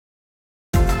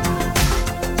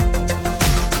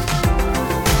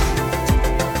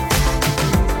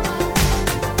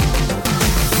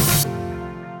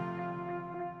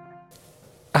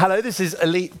Hello, this is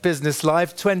Elite Business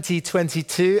Live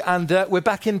 2022, and we're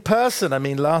back in person. I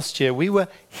mean, last year we were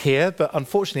here, but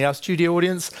unfortunately our studio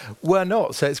audience were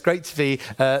not. So it's great to be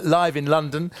live in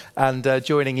London and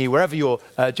joining you wherever you're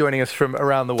joining us from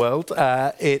around the world.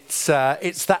 It's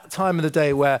that time of the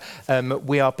day where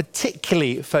we are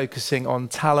particularly focusing on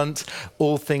talent,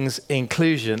 all things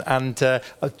inclusion, and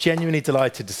I'm genuinely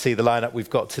delighted to see the lineup we've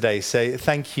got today. So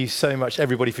thank you so much,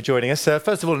 everybody, for joining us.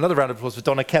 First of all, another round of applause for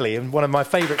Donna Kelly, and one of my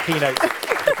favourite keynotes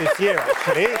of this year,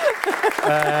 actually.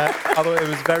 I thought it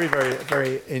was very, very,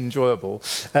 very enjoyable.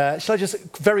 Shall I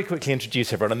just very quickly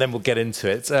introduce everyone, and then we'll get into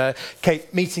it.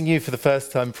 Kate, meeting you for the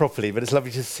first time properly, but it's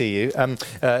lovely to see you.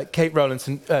 Kate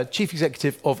Rowlandson, Chief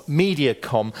Executive of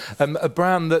MediaCom, a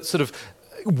brand that sort of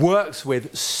works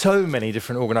with so many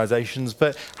different organisations,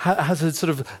 but has a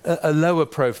sort of a lower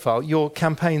profile. Your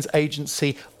campaigns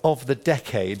agency of the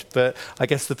decade, but I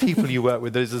guess the people you work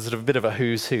with, there's a sort of a bit of a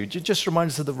who's who. Just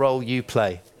remind us of the role you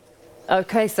play.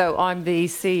 Okay, so I'm the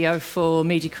CEO for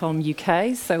MediaCom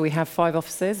UK, so we have 5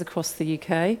 offices across the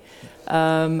UK,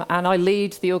 and I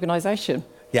lead the organisation.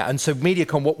 Yeah, and so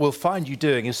MediaCom, what we'll find you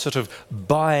doing is sort of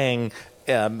buying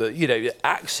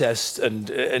access and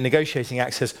negotiating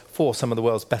access for some of the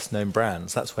world's best-known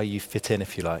brands. That's where you fit in,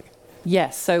 if you like.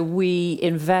 Yes, so we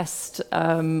invest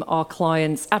our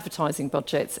clients' advertising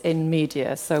budgets in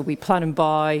media. So we plan and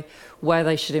buy where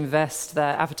they should invest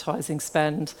their advertising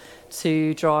spend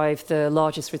to drive the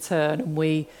largest return, and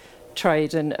we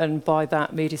trade and buy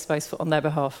that media space on their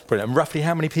behalf. Brilliant. And roughly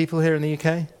how many people here in the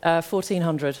UK?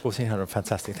 1,400. 1,400,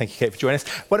 fantastic. Thank you, Kate, for joining us.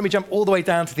 Why don't we jump all the way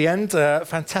down to the end?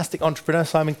 Fantastic entrepreneur,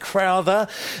 Simon Crowther,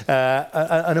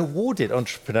 an awarded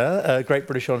entrepreneur, Great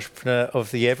British Entrepreneur of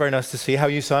the Year. Very nice to see you. How are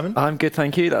you, Simon? I'm good,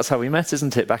 thank you. That's how we met,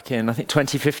 isn't it? Back in, I think,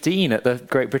 2015 at the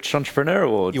Great British Entrepreneur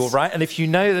Awards. You're right. And if you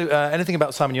know anything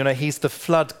about Simon, you'll know he's the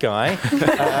flood guy,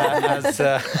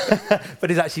 but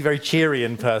he's actually very cheery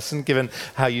in person, given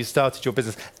how you started your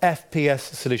business.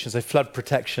 FPS Solutions, so flood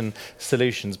protection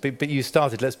solutions. But you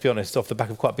started, let's be honest, off the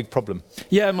back of quite a big problem.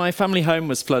 Yeah, my family home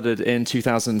was flooded in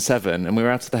 2007, and we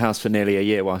were out of the house for nearly a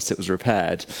year whilst it was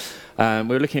repaired. We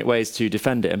were looking at ways to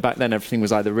defend it, and back then everything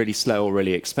was either really slow or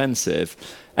really expensive.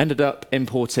 Ended up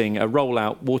importing a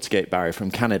roll-out Watergate barrier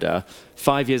from Canada.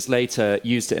 5 years later,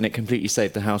 used it, and it completely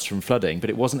saved the house from flooding,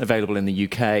 but it wasn't available in the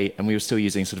UK, and we were still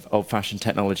using sort of old-fashioned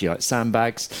technology like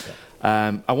sandbags. Yeah.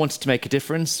 I wanted to make a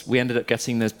difference. We ended up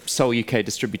getting the sole UK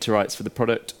distributor rights for the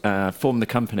product, formed the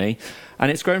company,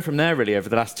 and it's grown from there really over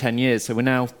the last 10 years. So we're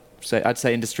now, I'd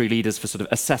say, industry leaders for sort of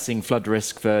assessing flood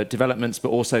risk for developments, but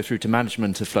also through to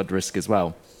management of flood risk as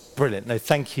well. Brilliant. No,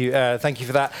 thank you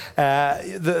for that.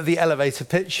 The elevator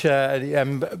pitch.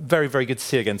 Very, very good to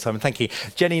see you again, Simon. Thank you.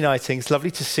 Jenny Knighting, it's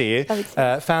lovely to see you.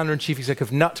 Founder and Chief Executive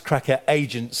of Nutcracker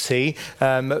Agency.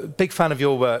 Big fan of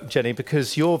your work, Jenny,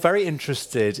 because you're very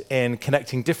interested in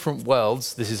connecting different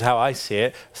worlds. This is how I see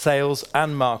it, sales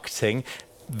and marketing.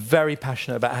 Very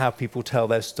passionate about how people tell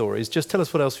their stories. Just tell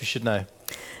us what else we should know.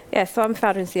 Yeah, so I'm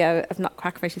founder and CEO of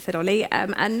Nutcracker, as you said, Ollie,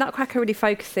 and Nutcracker really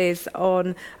focuses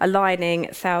on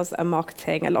aligning sales and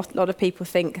marketing. A lot of people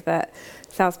think that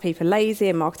salespeople are lazy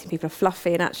and marketing people are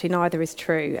fluffy, and actually neither is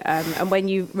true. And when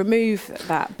you remove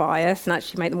that bias and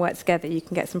actually make them work together, you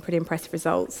can get some pretty impressive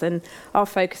results. And our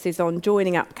focus is on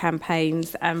joining up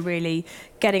campaigns and really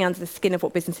getting under the skin of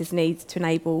what businesses need to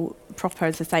enable proper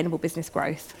and sustainable business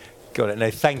growth. Got it.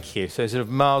 No, thank you. So sort of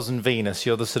Mars and Venus,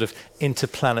 you're the sort of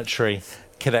interplanetary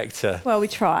connector. Well, we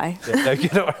try.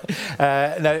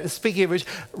 Yeah, no, speaking of which,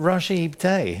 Rajiv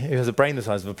Day, who has a brain the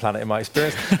size of a planet in my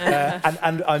experience,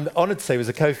 and I'm honoured to say was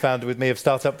a co-founder with me of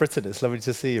Startup Britain. It's lovely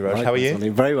to see you, Raj. How are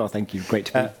you? Very well, thank you. Great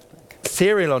to be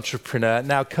serial entrepreneur,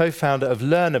 now co-founder of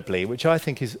Learnably, which I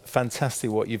think is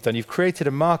fantastic what you've done. You've created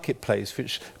a marketplace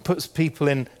which puts people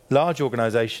in large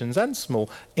organisations and small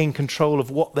in control of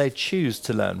what they choose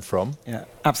to learn from. Yeah,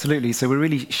 absolutely. So we're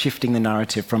really shifting the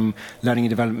narrative from learning and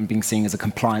development being seen as a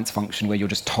compliance function where you're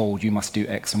just told you must do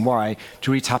X and Y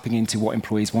to really tapping into what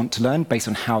employees want to learn based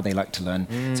on how they like to learn.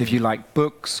 So if you like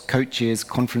books, coaches,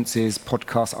 conferences,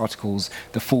 podcasts, articles,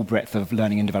 the full breadth of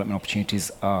learning and development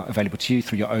opportunities are available to you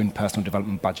through your own personal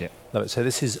development budget. Love it. So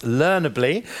this is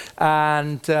Learnably.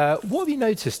 And what have you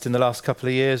noticed in the last couple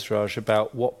of years, Raj,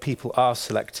 about what people are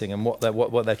selecting and what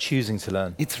they're choosing to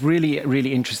learn? It's really,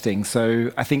 really interesting.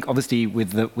 So I think obviously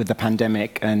with the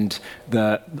pandemic and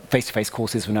the face-to-face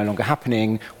courses were no longer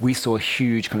happening, we saw a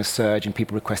huge kind of surge in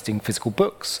people requesting physical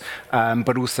books,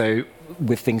 but also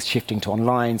with things shifting to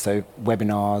online, so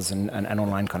webinars and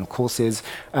online kind of courses.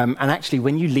 And actually,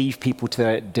 when you leave people to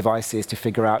their devices to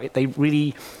figure out, they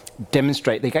really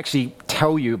demonstrate, they can actually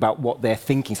tell you about what they're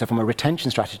thinking. So from a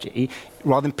retention strategy,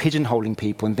 rather than pigeonholing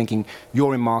people and thinking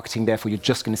you're in marketing, therefore you're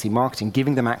just going to see marketing,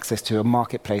 giving them access to a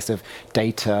marketplace of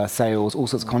data, sales, all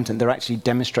sorts of content, they're actually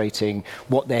demonstrating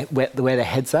where their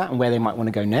head's at and where they might want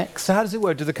to go next. So how does it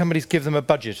work? Do the companies give them a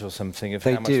budget or something?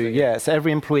 They do, yeah. So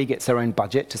every employee gets their own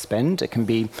budget to spend. It can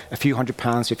be a few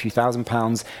 £100s to a few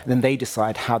 £1,000s, and then they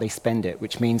decide how they spend it,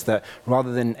 which means that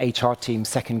rather than HR teams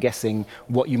second guessing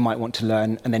what you might want to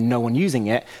learn and then no one using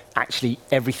it, actually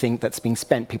everything that's being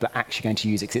spent, people are actually going to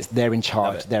use it because they're in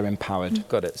charge, they're empowered.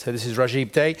 Got it. So this is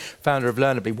Rajib Dey, founder of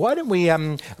Learnably. Why don't we,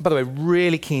 by the way,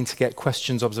 really keen to get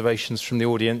questions, observations from the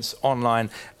audience online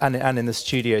and in the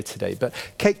studio today. But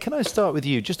Kate, can I start with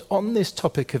you? Just on this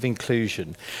topic of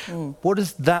inclusion, what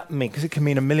does that mean? Because it can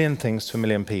mean a million things to a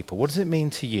million people. What does it mean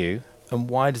to you and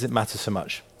why does it matter so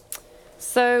much?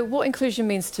 So what inclusion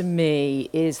means to me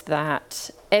is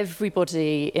that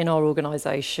everybody in our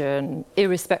organisation,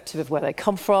 irrespective of where they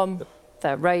come from,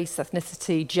 their race,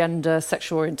 ethnicity, gender,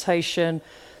 sexual orientation,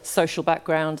 social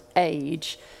background,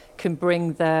 age, can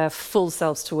bring their full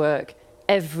selves to work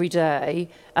every day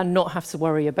and not have to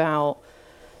worry about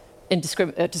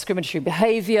discriminatory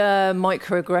behaviour,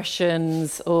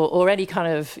 microaggressions, or any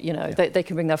kind of, they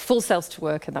can bring their full selves to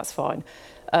work and that's fine.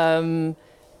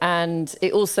 And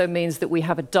it also means that we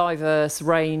have a diverse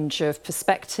range of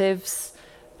perspectives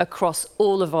across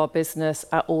all of our business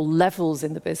at all levels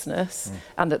in the business,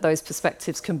 and that those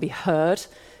perspectives can be heard,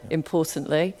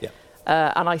 importantly. Yeah.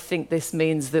 And I think this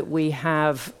means that we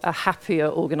have a happier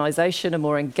organisation, a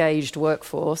more engaged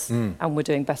workforce, and we're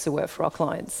doing better work for our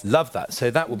clients. Love that. So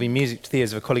that will be music to the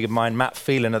ears of a colleague of mine, Matt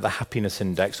Phelan at the Happiness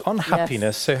Index. On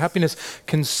happiness, so happiness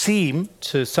can seem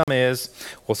to some ears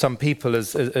or some people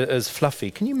as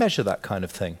fluffy. Can you measure that kind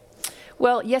of thing?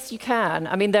 Well, yes, you can.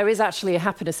 I mean, there is actually a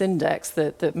happiness index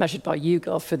that measured by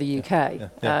YouGov for the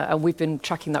UK. And we've been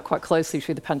tracking that quite closely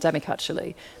through the pandemic,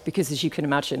 actually, because as you can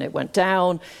imagine, it went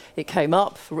down, it came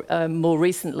up more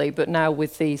recently, but now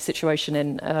with the situation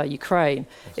in Ukraine,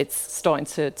 it's starting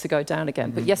to go down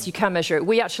again. But yes, you can measure it.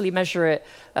 We actually measure it,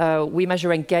 we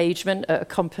measure engagement at a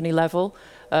company level.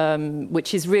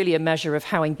 Which is really a measure of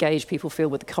how engaged people feel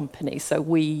with the company. So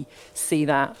we see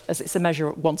that as it's a measure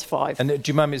of 1 to 5. And do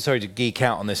you mind me, sorry to geek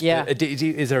out on this, yeah. but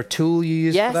is there a tool you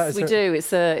use for that? Yes, we do.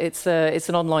 It's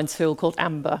an online tool called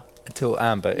Amber. Tool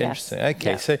Amber, yes. Interesting.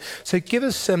 Okay, so give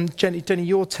us, Jenny,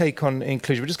 your take on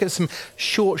inclusion. We'll just get some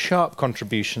short, sharp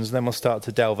contributions, and then we'll start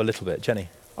to delve a little bit. Jenny?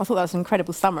 I thought that was an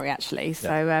incredible summary, actually. So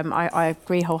I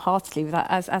agree wholeheartedly with that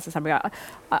as a summary.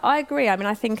 I agree. I mean,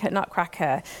 I think at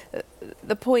Nutcracker,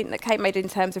 the point that Kate made in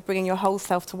terms of bringing your whole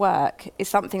self to work is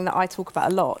something that I talk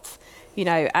about a lot.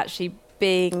 Actually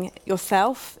being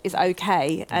yourself is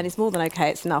okay, and it's more than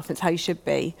okay, it's enough, it's how you should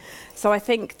be. So I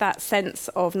think that sense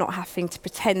of not having to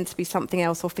pretend to be something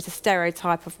else or fit a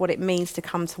stereotype of what it means to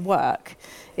come to work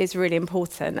is really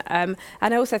important. And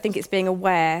I also think it's being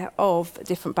aware of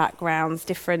different backgrounds,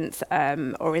 different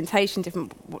orientation,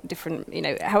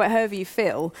 different, however you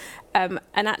feel, and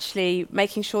actually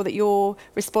making sure that you're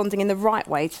responding in the right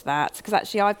way to that. Because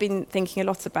actually I've been thinking a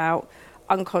lot about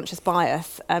unconscious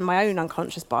bias and my own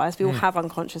unconscious bias. We all have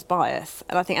unconscious bias,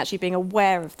 and I think actually being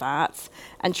aware of that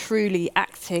and truly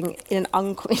acting in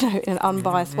an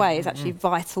unbiased way is actually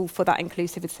vital for that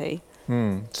inclusivity.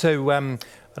 So I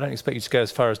don't expect you to go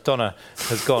as far as Donna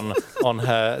has gone on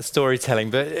her storytelling,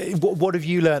 but what have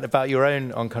you learnt about your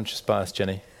own unconscious bias,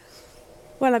 Jenny?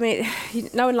 Well, I mean,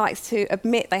 no one likes to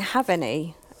admit they have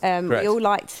any. We all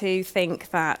like to think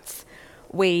that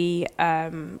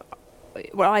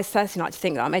well, I certainly like to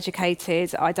think that I'm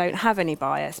educated, I don't have any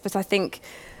bias, but I think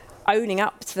owning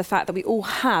up to the fact that we all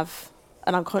have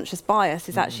an unconscious bias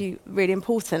is actually really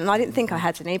important. And I didn't think I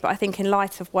had any, but I think in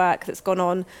light of work that's gone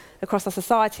on across our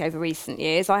society over recent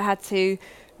years, I had to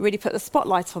really put the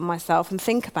spotlight on myself and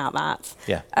think about that.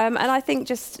 Yeah. And I think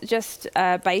just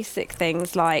basic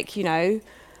things like, when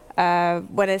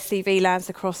a CV lands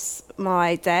across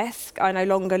my desk, I no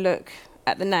longer look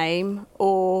at the name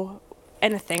or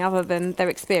anything other than their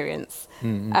experience.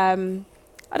 I don't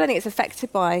think it's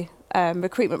affected by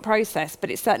recruitment process, but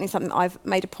it's certainly something I've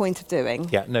made a point of doing.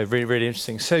 Yeah, no, really, really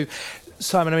interesting. So,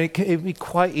 Simon, I mean, it would be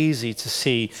quite easy to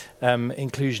see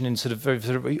inclusion in sort of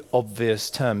very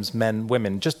obvious terms, men,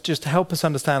 women. Just to help us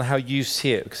understand how you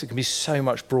see it, because it can be so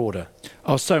much broader.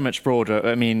 Oh, so much broader.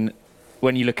 I mean,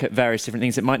 when you look at various different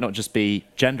things, it might not just be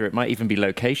gender, it might even be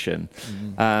location.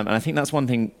 And I think that's one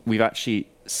thing we've actually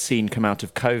seen come out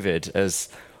of COVID as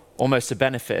almost a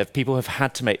benefit of people have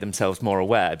had to make themselves more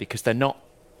aware because they're not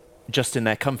just in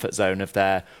their comfort zone of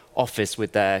their office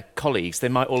with their colleagues. They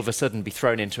might all of a sudden be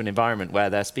thrown into an environment where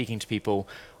they're speaking to people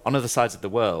on other sides of the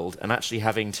world and actually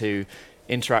having to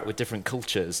interact with different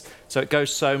cultures. So it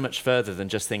goes so much further than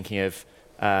just thinking of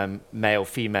male,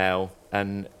 female,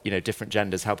 and different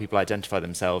genders, how people identify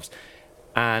themselves.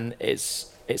 And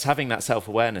it's having that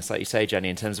self-awareness, like you say, Jenny,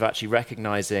 in terms of actually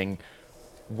recognizing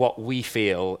what we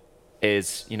feel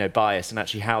is bias and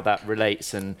actually how that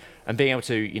relates, and being able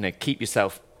to keep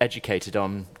yourself educated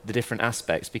on the different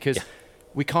aspects, because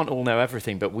we can't all know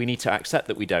everything, but we need to accept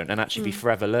that we don't and actually be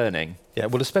forever learning. Yeah,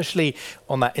 well, especially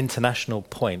on that international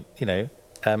point,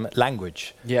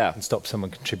 language can stop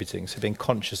someone contributing. So being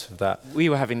conscious of that. We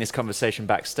were having this conversation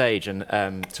backstage and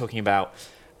talking about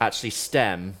actually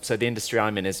STEM. So the industry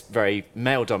I'm in is very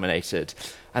male dominated.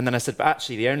 And then I said, but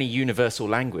actually the only universal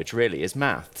language really is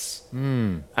maths.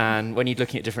 And when you're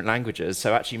looking at different languages,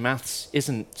 so actually maths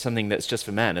isn't something that's just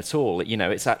for men at all.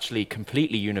 It's actually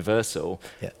completely universal.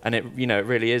 Yeah. And it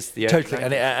really is the only Totally.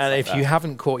 And if you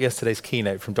haven't caught yesterday's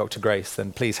keynote from Dr. Grace,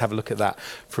 then please have a look at that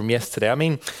from yesterday. I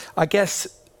mean, I guess,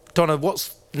 Donna,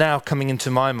 what's now coming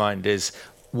into my mind is,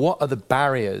 what are the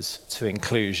barriers to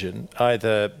inclusion?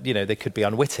 Either, they could be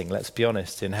unwitting, let's be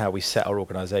honest, in how we set our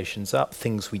organisations up,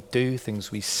 things we do,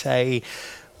 things we say.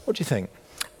 What do you think?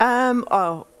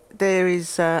 There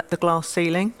is the glass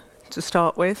ceiling to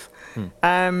start with.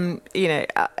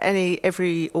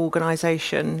 Every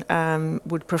organisation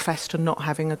would profess to not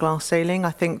having a glass ceiling.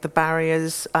 I think the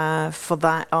barriers for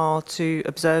that are to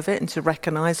observe it and to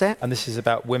recognise it. And this is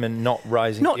about women not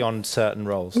rising beyond certain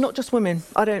roles. Not just women.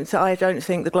 I don't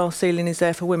think the glass ceiling is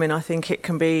there for women. I think it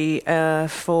can be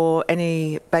for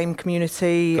any BAME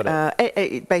community,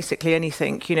 basically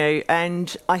anything.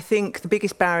 And I think the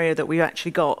biggest barrier that we've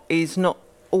actually got is not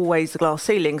always the glass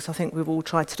ceilings. I think we've all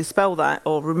tried to dispel that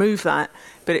or remove that,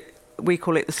 but we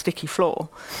call it the sticky floor.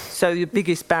 So the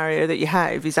biggest barrier that you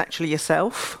have is actually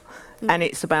yourself, and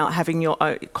it's about having your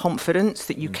own confidence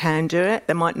that you can do it.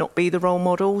 There might not be the role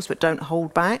models, but don't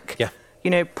hold back.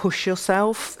 Push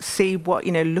yourself, see what,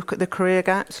 look at the career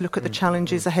gaps, look at the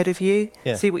challenges ahead of you,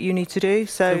 see what you need to do.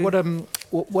 So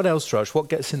what else, Raj? What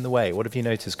gets in the way? What have you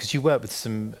noticed? Because you work with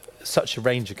such a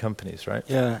range of companies, right?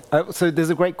 Yeah. So there's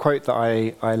a great quote that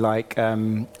I like.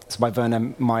 It's by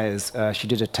Verna Myers. She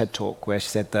did a TED talk where she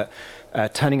said that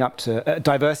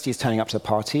diversity is turning up to the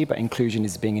party, but inclusion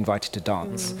is being invited to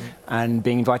dance. And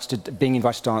being invited to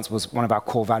dance was one of our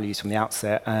core values from the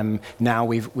outset. Now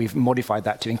we've modified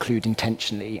that to include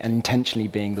intentionally, and intentionally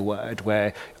being the word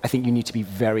where I think you need to be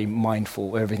very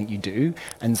mindful of everything you do.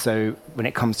 And so when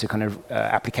it comes to kind of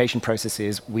application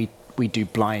processes, we do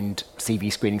blind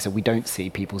CV screening, so we don't see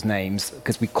people's names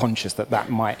because we're conscious that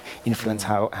might influence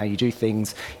how you do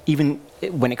things. Even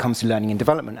when it comes to learning and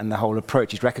development, and the whole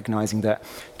approach is recognizing that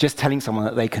just telling someone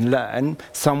that they can learn,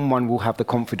 someone will have the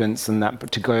confidence and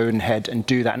that to go ahead and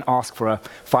do that and ask for a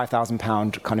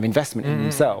 £5,000 kind of investment in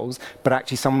themselves, but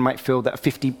actually someone might feel that a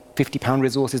 £50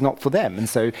 resource is not for them. And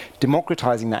so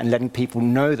democratizing that and letting people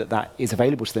know that is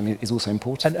available to them is also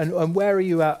important. And where are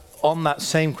you at on that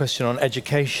same question on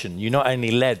education? You not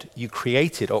only you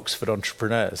created Oxford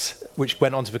Entrepreneurs, which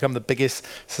went on to become the biggest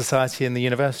society in the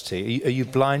university. Are you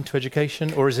blind to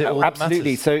education, or is it all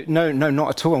absolutely? That matters? So no, not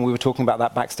at all. And we were talking about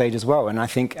that backstage as well. And I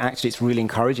think actually it's really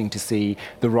encouraging to see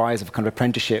the rise of kind of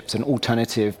apprenticeships and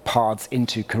alternative paths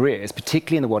into careers,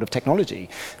 particularly in the world of technology.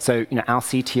 So our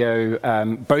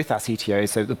CTO, both our CTOs,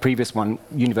 so the previous one,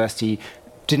 university,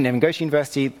 didn't even go to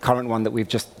university. The current one that we've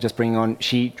just bringing on,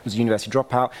 she was a university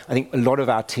dropout. I think a lot of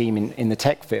our team in the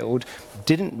tech field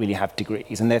didn't really have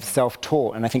degrees, and they're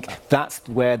self-taught. And I think that's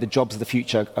where the jobs of the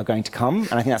future are going to come.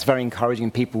 And I think that's very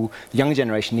encouraging. People, the younger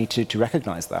generation, need to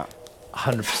recognise that.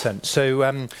 100%.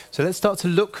 So let's start to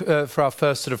look for our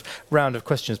first sort of round of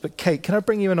questions. But Kate, can I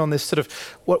bring you in on this sort of,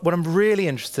 what I'm really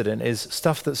interested in is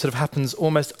stuff that sort of happens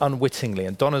almost unwittingly.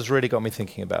 And Donna's really got me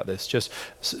thinking about this, just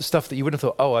stuff that you wouldn't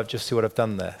have thought, I've just see what I've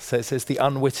done there. So it's the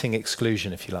unwitting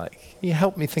exclusion, if you like. Can you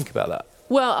help me think about that?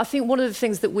 Well, I think one of the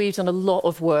things that we've done a lot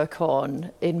of work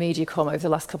on in MediaCom over the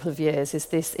last couple of years is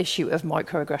this issue of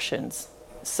microaggressions.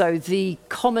 So the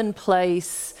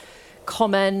commonplace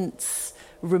comments,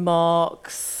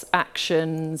 remarks,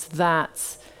 actions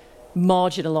that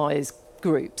marginalise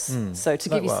groups. So to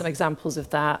give you some examples of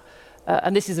that,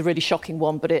 and this is a really shocking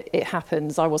one, but it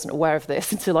happens. I wasn't aware of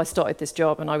this until I started this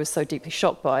job, and I was so deeply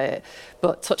shocked by it.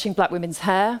 But touching black women's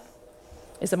hair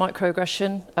is a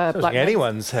microaggression. Black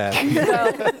anyone's hair.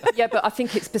 Well, yeah, but I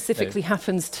think it specifically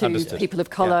happens to people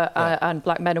of colour, and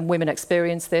black men and women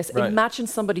experience this. Right. Imagine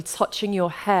somebody touching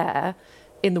your hair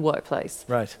in the workplace.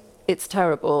 Right. it's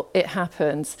terrible, it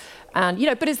happens. And, you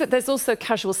know, but there's also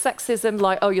casual sexism,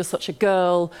 like, oh, you're such a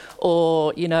girl,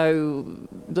 or, you know,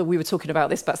 we were talking about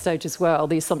this backstage as well,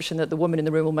 the assumption that the woman in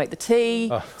the room will make the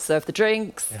tea, serve the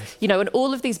drinks, you know, and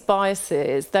all of these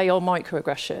biases, they are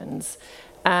microaggressions.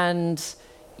 And,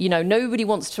 you know, nobody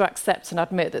wants to accept and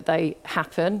admit that they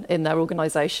happen in their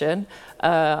organisation.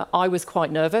 I was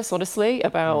quite nervous, honestly,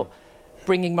 about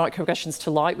bringing microaggressions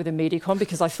to light within MediaCom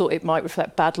because I thought it might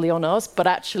reflect badly on us, but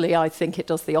actually I think it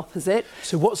does the opposite.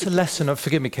 So what's the lesson,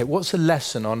 forgive me, Kate, what's the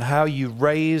lesson on how you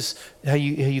how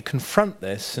you confront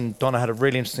this? And Donna had a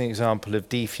really interesting example of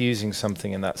defusing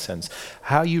something in that sense.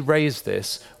 How you raise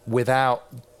this without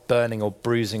burning or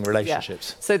bruising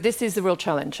relationships. Yeah. So this is the real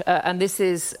challenge, and this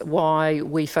is why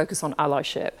we focus on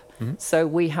allyship. So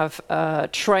we have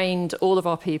trained all of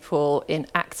our people in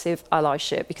active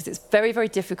allyship because it's very, very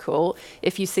difficult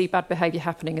if you see bad behaviour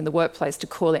happening in the workplace to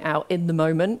call it out in the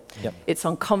moment. Yep. It's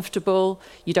uncomfortable.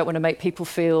 You don't want to make people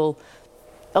feel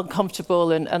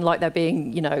uncomfortable and like they're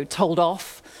being, you know, told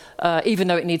off, even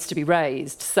though it needs to be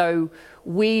raised. So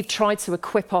we've tried to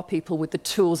equip our people with the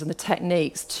tools and the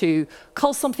techniques to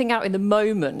call something out in the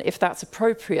moment if that's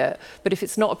appropriate, but if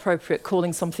it's not appropriate,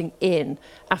 calling something in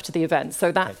after the event.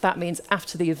 So that means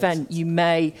after the event, you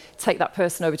may take that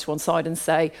person over to one side and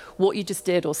say, what you just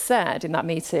did or said in that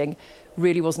meeting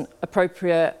really wasn't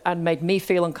appropriate and made me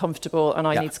feel uncomfortable and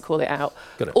I need to call it out.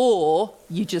 Or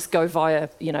you just go via,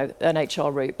 you know, an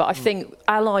HR route. But I think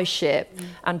allyship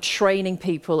and training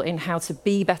people in how to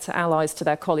be better allies to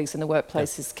their colleagues in the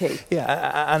workplace is key.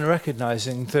 Yeah, and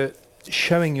recognising that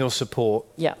showing your support,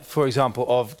 for example,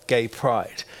 of gay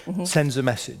pride sends a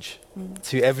message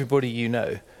to everybody you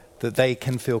know that they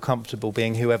can feel comfortable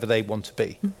being whoever they want to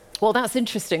be. Well, that's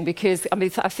interesting because, I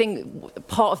mean, I think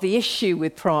part of the issue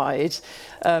with Pride,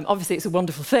 obviously it's a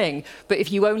wonderful thing, but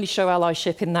if you only show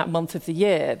allyship in that month of the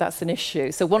year, that's an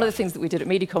issue. So one of the things that we did at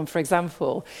MediaCom, for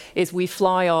example, is we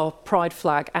fly our Pride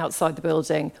flag outside the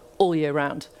building all year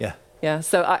round. Yeah.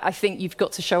 So I think you've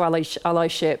got to show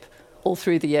allyship all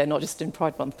through the year, not just in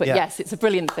Pride Month. But yes, it's a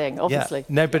brilliant thing, obviously. Yeah.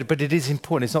 No, but it is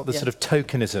important. It's not the sort of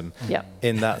tokenism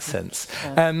in that sense.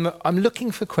 I'm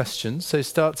looking for questions, so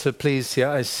start to please,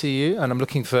 I see you, and I'm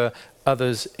looking for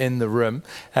others in the room.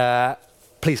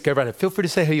 Please go right ahead. Feel free to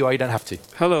say who you are, you don't have to.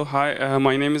 Hello, hi,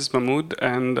 my name is Mahmoud,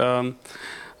 and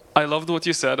I loved what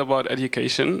you said about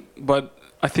education, but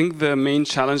I think the main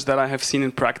challenge that I have seen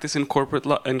in practice in corporate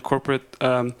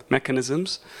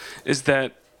mechanisms is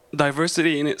that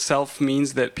diversity in itself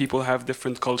means that people have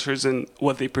different cultures and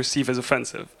what they perceive as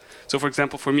offensive. So, for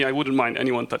example, for me, I wouldn't mind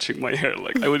anyone touching my hair.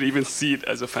 Like, I would even see it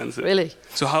as offensive. Really?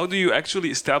 So how do you actually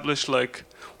establish, like,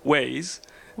 ways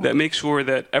that make sure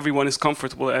that everyone is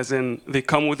comfortable, as in they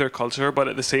come with their culture, but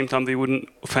at the same time, they wouldn't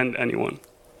offend anyone?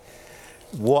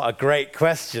 What a great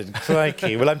question,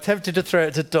 crikey. Well, I'm tempted to throw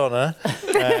it to Donna.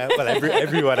 Well,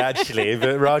 everyone, actually,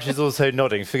 but Raj is also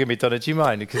nodding. Forgive me, Donna, do you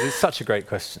mind? Because it's such a great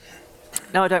question.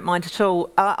 No, I don't mind at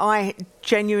all. I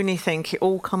genuinely think it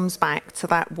all comes back to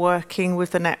that working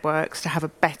with the networks to have a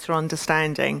better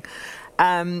understanding.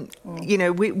 You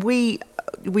know, we,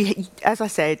 as I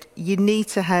said, you need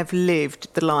to have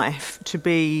lived the life to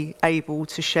be able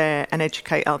to share and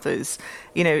educate others.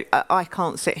 You know, I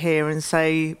can't sit here and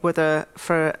say whether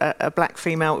for a black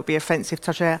female it would be offensive to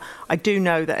touch her hair. I do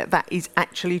know that that is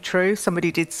actually true.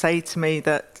 Somebody did say to me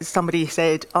that somebody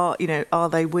said, you know,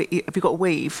 have you got a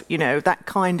weave? You know, that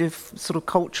kind of sort of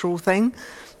cultural thing.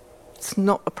 It's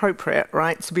not appropriate,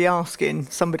 right, to be asking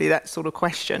somebody that sort of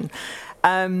question.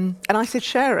 And I said,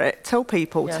 share it, tell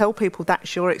people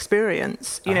that's your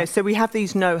experience. You know, so we have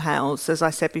these know-hows, as I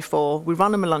said before. We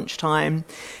run them at lunchtime.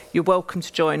 You're welcome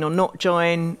to join or not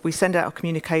join. We send out a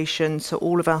communication to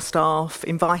all of our staff,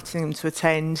 inviting them to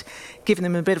attend, giving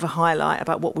them a bit of a highlight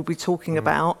about what we'll be talking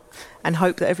about, and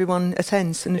hope that everyone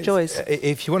attends and enjoys.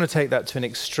 If you want to take that to an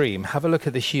extreme, have a look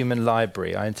at the Human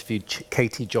Library. I interviewed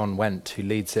Katie John Went, who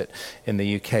leads it in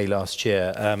the UK last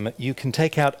year. You can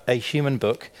take out a human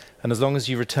book, and as long as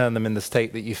you return them in the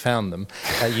state that you found them,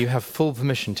 you have full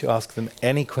permission to ask them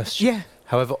any question,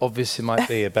 however obvious it might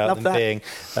be, about them being,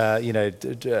 you know,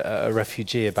 a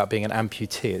refugee, about being an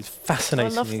amputee. It's a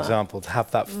fascinating example to have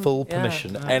that full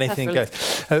permission. Anything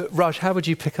goes. Raj, how would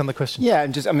you pick on the question? Yeah,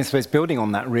 and just, I mean, I suppose building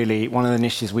on that, really, one of the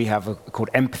initiatives we have are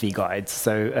called empathy guides.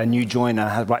 So a new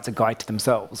joiner writes a guide to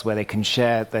themselves where they can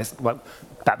share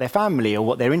about their family or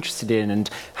what they're interested in, and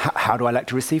how do I like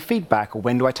to receive feedback, or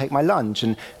when do I take my lunch,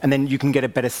 and then you can get a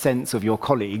better sense of your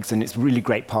colleagues, and it's a really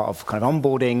great part of kind of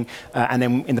onboarding. And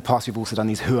then in the past we've also done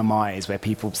these who am I's, where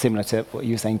people, similar to what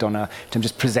you were saying, Donna, in terms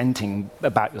of just presenting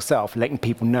about yourself, letting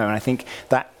people know. And I think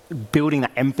that building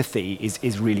that empathy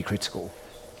is really critical.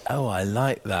 Oh, I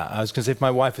like that. I was going to say, if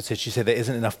my wife would say, she said there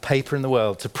isn't enough paper in the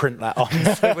world to print that on.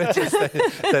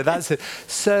 So that's it.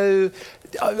 So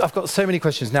I've got so many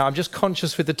questions now. I'm just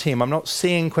conscious with the team. I'm not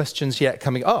seeing questions yet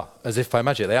coming. Oh, as if by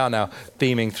magic, they are now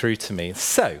beaming through to me.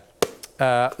 So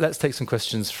let's take some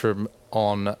questions from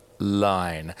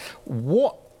online.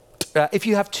 If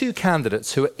you have two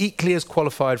candidates who are equally as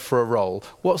qualified for a role,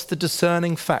 what's the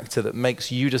discerning factor that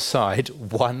makes you decide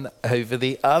one over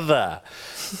the other?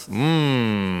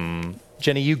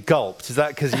 Jenny, you gulped. Is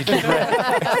that because you did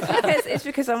It's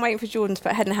because I'm waiting for Jordan to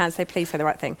put head in hand and say, please say the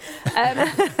right thing.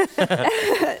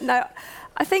 No,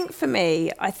 I think for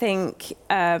me,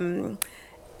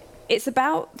 it's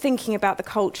about thinking about the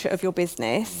culture of your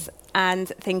business and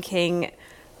thinking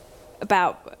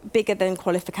about bigger than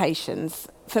qualifications.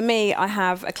 For me, I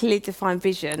have a clearly defined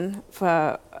vision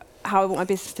for how I want my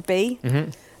business to be.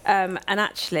 And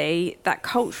actually, that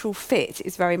cultural fit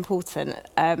is very important.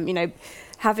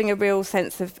 Having a real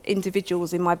sense of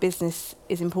individuals in my business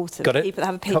is important. Got it. People that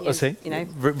have opinions.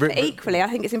 But equally, I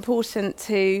think it's important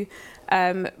to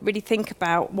really think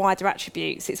about wider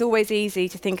attributes. It's always easy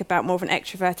to think about more of an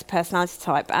extroverted personality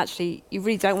type, but actually, you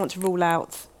really don't want to rule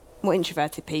out more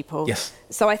introverted people. Yes.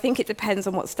 So I think it depends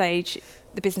on what stage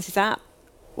the business is at,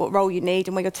 what role you need,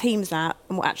 and where your team's at,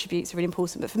 and what attributes are really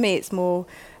important. But for me, it's more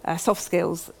soft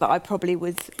skills that I probably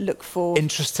would look for.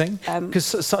 Interesting.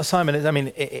 Because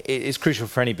Simon, it's crucial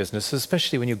for any business,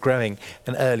 especially when you're growing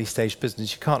an early stage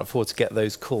business. You can't afford to get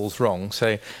those calls wrong.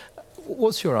 So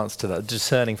what's your answer to that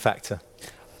discerning factor?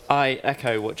 I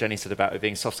echo what Jenny said about it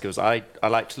being soft skills. I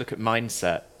like to look at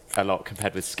mindset a lot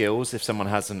compared with skills. If someone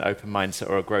has an open mindset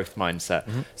or a growth mindset,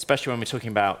 especially when we're talking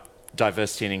about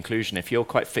diversity and inclusion, if you're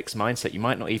quite fixed mindset, you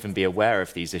might not even be aware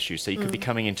of these issues. So you could be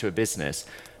coming into a business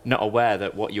not aware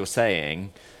that what you're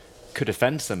saying could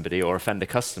offend somebody or offend a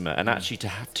customer, and actually to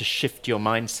have to shift your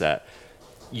mindset,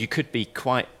 you could be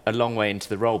quite a long way into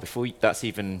the role before that's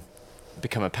even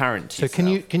become apparent to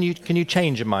yourself. Can you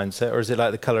change a mindset, or is it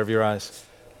like the colour of your eyes?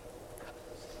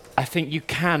 I think you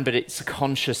can, but it's a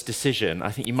conscious decision. I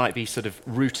think you might be sort of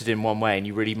rooted in one way, and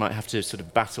you really might have to sort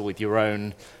of battle with your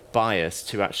own bias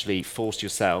to actually force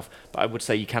yourself. But I would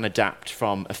say you can adapt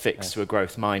from a fixed to a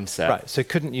growth mindset. Right, so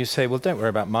couldn't you say, well, don't worry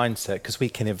about mindset, because we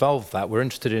can evolve that. We're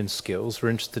interested in skills, we're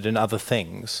interested in other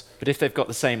things. But if they've got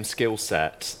the same skill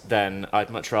set, then I'd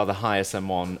much rather hire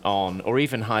someone on, or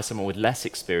even hire someone with less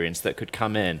experience that could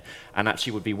come in and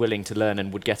actually would be willing to learn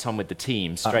and would get on with the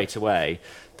team straight away,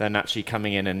 than actually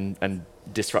coming in and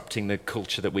disrupting the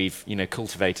culture that we've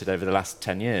cultivated over the last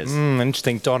 10 years.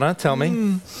 Interesting. Donna, tell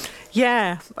me.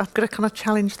 Yeah, I've got to kind of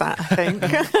challenge that, I think.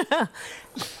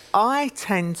 I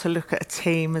tend to look at a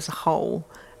team as a whole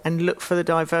and look for the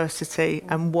diversity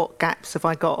and what gaps have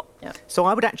I got. Yep. So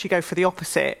I would actually go for the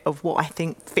opposite of what I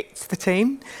think fits the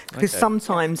team, because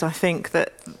sometimes I think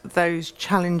that those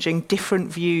challenging different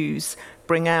views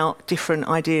bring out different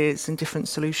ideas and different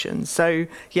solutions. So,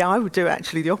 yeah, I would do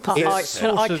actually the opposite.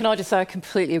 Can I just say I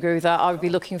completely agree with that? I would be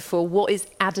looking for what is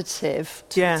additive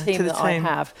to the team that I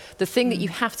have. The thing that you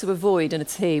have to avoid in a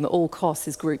team at all costs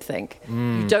is groupthink.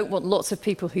 You don't want lots of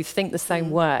people who think the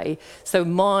same way. So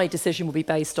my decision will be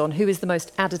based on who is the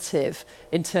most additive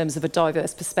in terms of a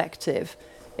diverse perspective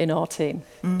in our team.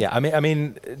 Yeah, I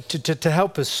mean, to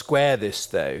help us square this,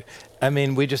 though,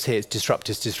 we just hear it's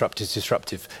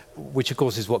disruptive, which of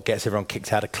course is what gets everyone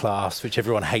kicked out of class, which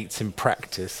everyone hates in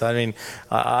practice.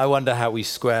 I wonder how we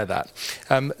square that.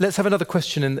 Let's have another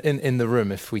question in the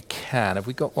room, if we can. Have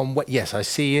we got one? Yes, I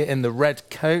see you in the red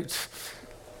coat.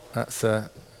 That's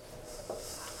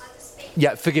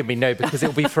yeah, forgive me, no, because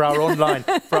it'll be for our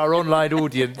online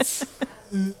audience.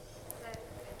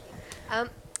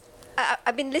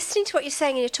 I've been listening to what you're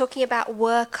saying, and you're talking about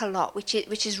work a lot, which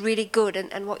is really good,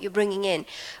 and what you're bringing in.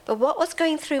 But what's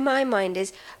going through my mind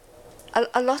is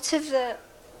a lot of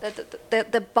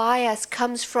the bias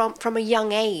comes from a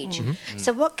young age.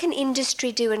 So what can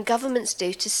industry do and governments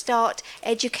do to start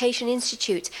education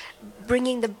institutes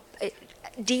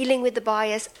dealing with the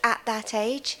bias at that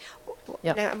age?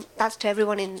 Yep. That's to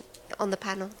everyone on the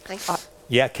panel. Thanks.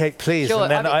 Yeah, Kate, please. Sure, and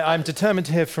then I'm determined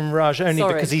to hear from Raj only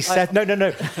because he said no,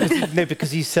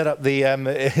 because he set up the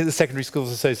Secondary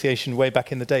Schools Association way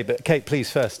back in the day. But Kate, please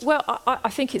first. Well, I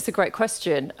think it's a great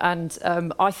question, and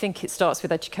I think it starts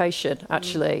with education,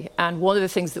 actually. And one of the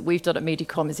things that we've done at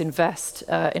Mediacom is invest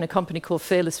in a company called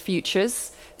Fearless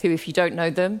Futures, who, if you don't know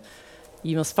them,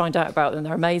 you must find out about them.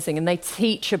 They're amazing. And they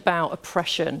teach about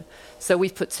oppression. So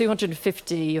we've put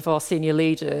 250 of our senior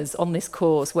leaders on this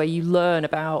course where you learn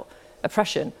about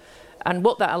oppression. And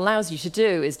what that allows you to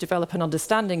do is develop an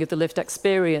understanding of the lived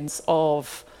experience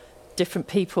of different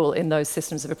people in those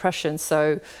systems of oppression.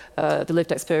 So the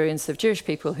lived experience of Jewish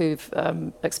people who've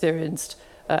experienced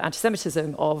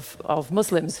anti-Semitism, of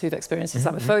Muslims who've experienced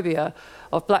Islamophobia,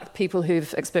 of black people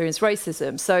who've experienced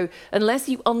racism. So unless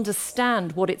you understand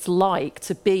what it's like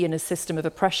to be in a system of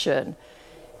oppression,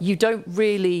 you don't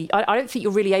really, I don't think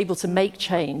you're really able to make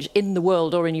change in the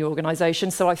world or in your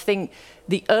organisation. So I think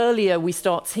the earlier we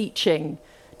start teaching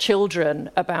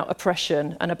children about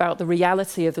oppression and about the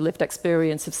reality of the lived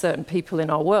experience of certain people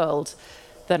in our world,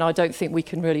 then I don't think we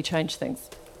can really change things.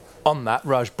 On that,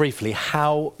 Raj, briefly,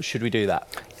 how should we do that?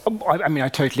 I mean, I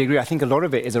totally agree. I think a lot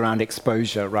of it is around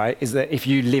exposure, right? Is that if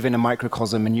you live in a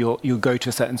microcosm and you go to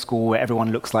a certain school where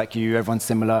everyone looks like you, everyone's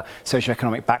similar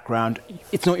socioeconomic background,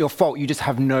 it's not your fault. You just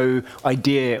have no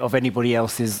idea of anybody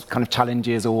else's kind of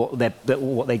challenges or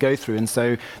what they go through. And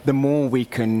so the more we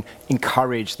can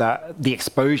encourage the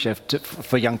exposure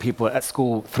for young people at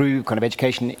school through kind of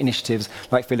education initiatives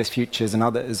like Fearless Futures and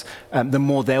others, the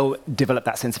more they'll develop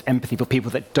that sense of empathy for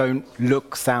people that don't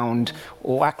look, sound,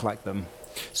 or act like them.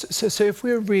 So if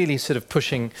we're really sort of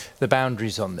pushing the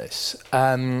boundaries on this,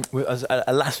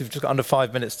 alas, we've just got under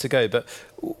 5 minutes to go, but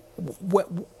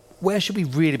where should we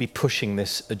really be pushing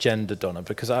this agenda, Donna?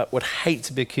 Because I would hate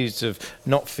to be accused of,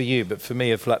 not for you, but for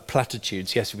me, of like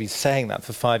platitudes. Yes, we've been saying that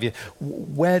for 5 years.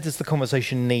 Where does the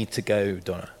conversation need to go,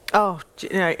 Donna? Oh,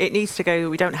 you know, it needs to go.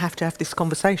 We don't have to have this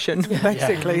conversation,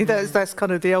 basically. That's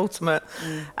kind of the ultimate.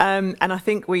 And I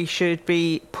think we should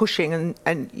be pushing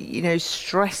and you know,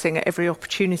 stressing at every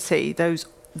opportunity the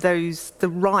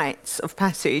rights of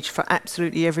passage for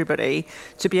absolutely everybody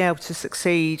to be able to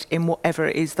succeed in whatever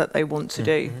it is that they want to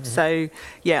do. So,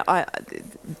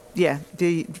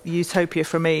 the utopia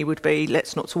for me would be,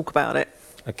 let's not talk about it.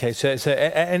 Okay, so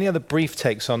any other brief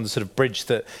takes on the sort of bridge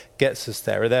that gets us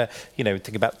there? Are there, you know,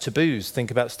 think about taboos,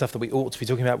 think about stuff that we ought to be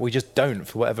talking about, but we just don't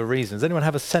for whatever reason. Does anyone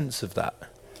have a sense of that?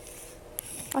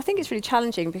 I think it's really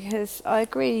challenging because I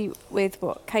agree with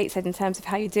what Kate said in terms of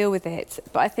how you deal with it,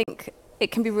 but I think it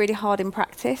can be really hard in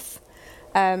practice.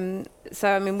 So,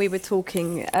 I mean, we were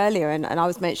talking earlier and I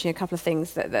was mentioning a couple of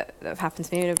things that have happened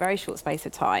to me in a very short space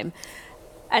of time,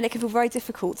 and it can feel very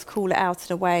difficult to call it out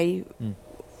in a way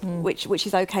which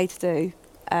is okay to do.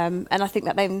 And I think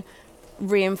that then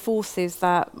reinforces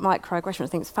that microaggression. I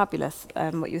think it's fabulous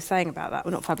what you were saying about that.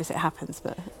 Well, not fabulous, it happens,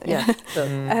 but yeah.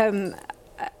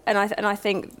 And I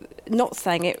think not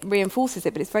saying it reinforces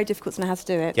it, but it's very difficult to know how to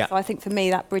do it. Yeah. So I think for me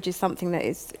that bridge is something that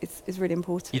is really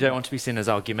important. You don't want to be seen as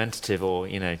argumentative or,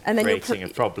 you know, and then creating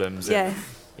of problems. Yeah. And,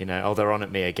 you know, oh, they're on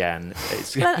at me again.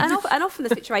 and often the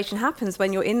situation happens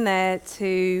when you're in there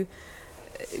to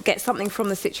get something from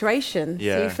the situation.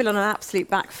 Yeah. So you feel on an absolute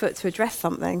back foot to address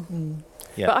something.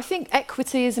 Yeah. But I think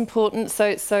equity is important.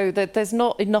 So that there's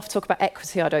not enough talk about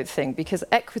equity, I don't think, because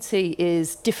equity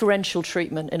is differential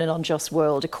treatment in an unjust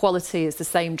world. Equality is the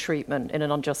same treatment in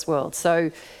an unjust world.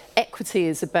 So equity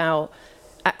is about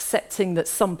accepting that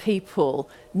some people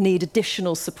need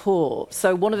additional support.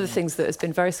 So one of the things that has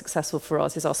been very successful for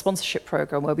us is our sponsorship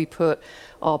program, where we put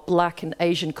our Black and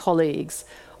Asian colleagues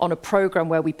on a program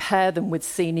where we pair them with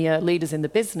senior leaders in the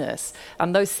business,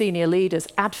 and those senior leaders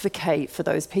advocate for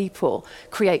those people,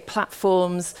 create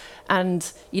platforms,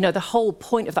 and you know, the whole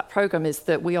point of that program is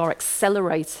that we are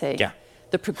accelerating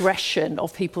the progression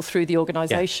of people through the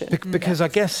organisation. Because I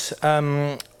guess,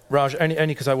 Raj, only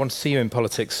because I want to see you in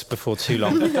politics before too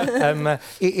long.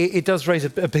 It does raise a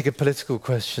bigger political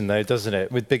question, though, doesn't it,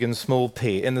 with big and small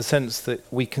p, in the sense that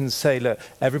we can say, look,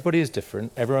 everybody is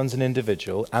different, everyone's an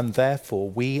individual, and therefore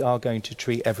we are going to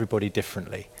treat everybody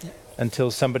differently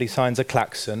until somebody signs a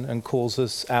klaxon and calls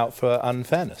us out for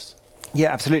unfairness.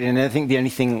 Yeah, absolutely. And I think the only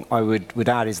thing I would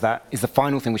add is the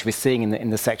final thing which we're seeing in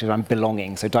the sector around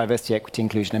belonging. So diversity, equity,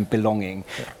 inclusion, and belonging.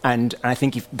 Yeah. And I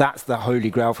think if that's the holy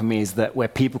grail for me, is that where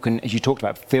people can, as you talked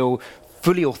about, feel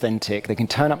fully authentic, they can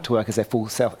turn up to work as their full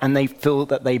self, and they feel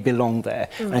that they belong there.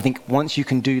 And I think once you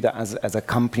can do that as a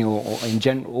company or in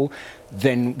general,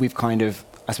 then we've kind of,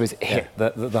 I suppose, hit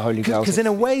the holy grail. Because in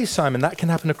a way, Simon, that can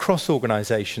happen across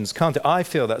organisations, can't it? I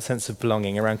feel that sense of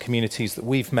belonging around communities that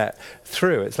we've met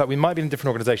through. It's like we might be in different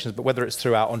organisations, but whether it's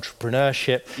through our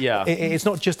entrepreneurship, it's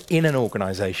not just in an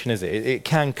organisation, is it? It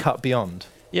can cut beyond.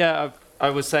 Yeah, I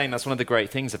was saying that's one of the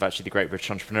great things of actually the Great British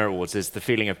Entrepreneur Awards is the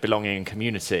feeling of belonging and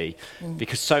community,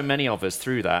 because so many of us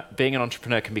through that, being an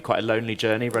entrepreneur can be quite a lonely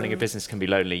journey, running a business can be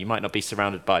lonely. You might not be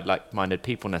surrounded by like-minded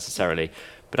people necessarily,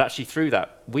 But actually through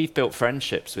that, we've built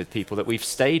friendships with people that we've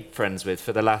stayed friends with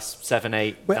for the last 7,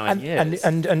 8, 9 years.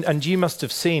 And you must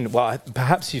have seen, well,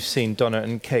 perhaps you've seen, Donna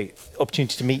and Kate,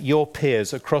 opportunity to meet your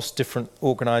peers across different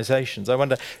organisations. I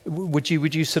wonder, would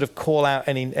you sort of call out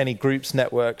any groups,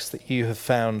 networks that you have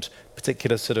found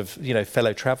particular sort of,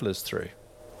 fellow travellers through?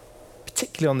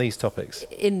 Particularly on these topics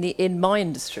in my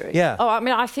industry. Yeah. Oh, I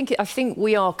mean, I think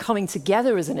we are coming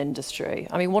together as an industry.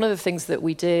 I mean, one of the things that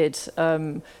we did,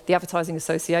 the Advertising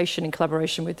Association, in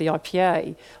collaboration with the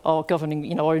IPA, our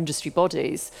governing, our industry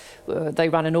bodies, they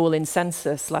ran an all-in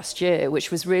census last year, which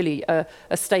was really a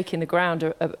stake in the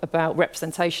ground about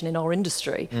representation in our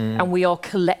industry, and we are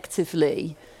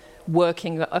collectively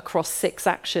working across 6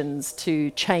 actions to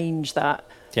change that.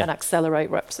 Yeah. And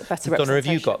accelerate better representation. Donna, have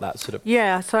you got that sort of?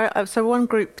 Yeah, so one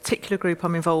particular group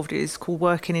I'm involved in is called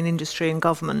Working in Industry and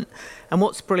Government. And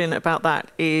what's brilliant about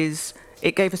that is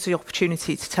it gave us the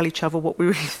opportunity to tell each other what we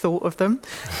really thought of them.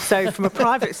 So from a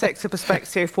private sector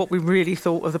perspective, what we really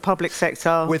thought of the public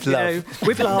sector. With love.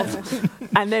 With love.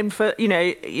 And then for,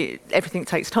 everything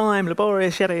takes time,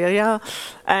 laborious, yada, yada, yada.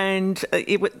 And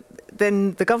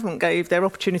then the government gave their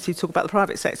opportunity to talk about the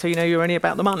private sector. You're only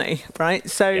about the money, right?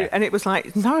 So, yeah. And it was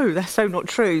like, no, that's so not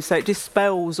true. So it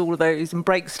dispels all of those and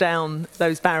breaks down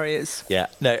those barriers. Yeah,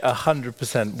 no,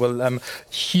 100%. Well,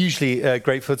 hugely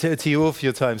grateful to you all for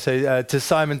your time. So to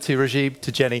Simon, to Rajib,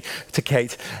 to Jenny, to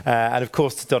Kate, and of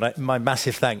course to Donna, my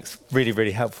massive thanks. Really,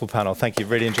 really helpful panel. Thank you.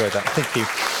 Really enjoyed that. Thank you.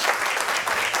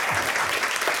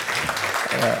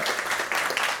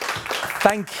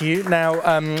 Thank you.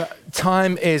 Now,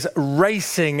 time is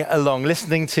racing along,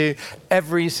 listening to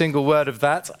every single word of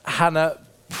that. Hannah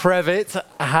Previtt.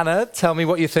 Hannah, tell me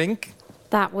what you think.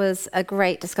 That was a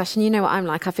great discussion. You know what I'm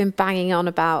like. I've been banging on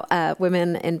about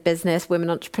women in business, women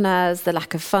entrepreneurs, the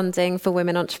lack of funding for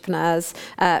women entrepreneurs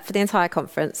for the entire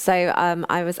conference. So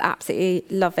I was absolutely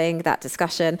loving that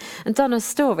discussion. And Donna's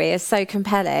story is so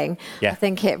compelling. Yeah. I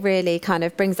think it really kind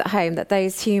of brings it home that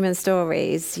those human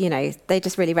stories, they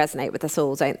just really resonate with us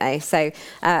all, don't they? So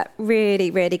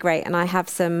really, really great. And I have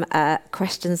some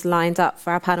questions lined up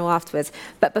for our panel afterwards.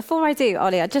 But before I do,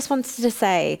 Ollie, I just wanted to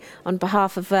say on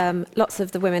behalf of lots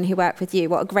of the women who work with you,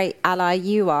 what a great ally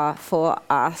you are for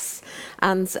us.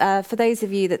 And for those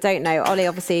of you that don't know, Ollie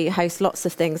obviously hosts lots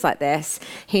of things like this.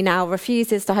 He now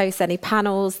refuses to host any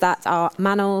panels that are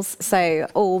manels, so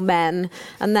all men,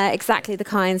 and they're exactly the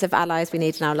kinds of allies we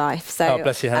need in our life. So, oh,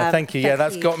 bless you, Hannah. Thank you. Yeah,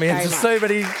 that's got me into so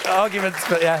many arguments,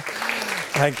 but yeah.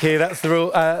 Thank you. That's the rule.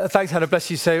 Thanks, Hannah.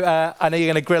 Bless you. So I know you're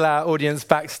going to grill our audience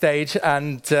backstage,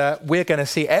 and we're going to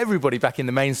see everybody back in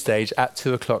the main stage at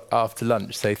 2:00 after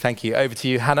lunch. So thank you. Over to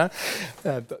you, Hannah.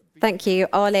 Thank you,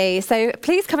 Ollie. So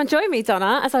please come and join me,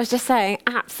 Donna. As I was just saying,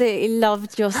 absolutely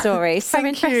loved your story. So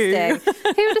interesting.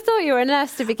 Who would have thought you were a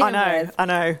nurse to begin with? I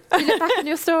know. You look back on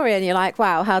your story and you're like,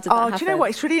 wow, how did that happen? Do you know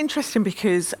what? It's really interesting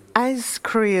because as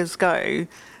careers go,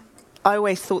 I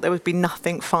always thought there would be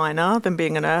nothing finer than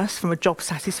being a nurse from a job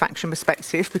satisfaction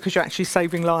perspective because you're actually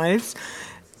saving lives.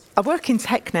 I work in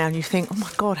tech now and you think, oh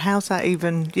my God, how's that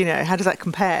even, how does that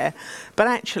compare? But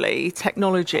actually,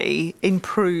 technology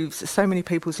improves so many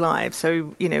people's lives.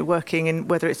 So, working in,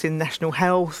 whether it's in national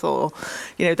health or,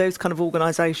 those kind of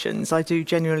organisations, I do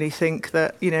genuinely think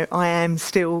that, I am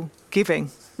still giving.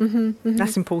 Mm-hmm, mm-hmm.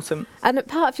 That's important. And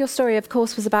part of your story, of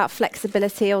course, was about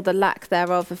flexibility or the lack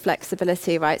thereof of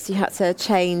flexibility, right? So you had to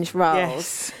change roles.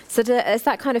 Yes. So is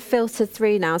that kind of filtered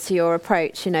through now to your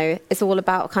approach? It's all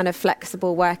about kind of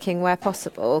flexible working where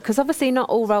possible. Because obviously not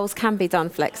all roles can be done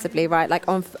flexibly, right? Like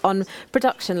on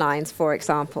production lines, for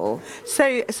example.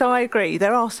 So I agree.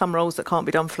 There are some roles that can't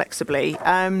be done flexibly.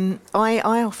 I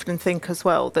often think as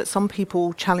well that some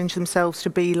people challenge themselves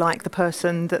to be like the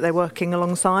person that they're working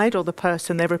alongside or the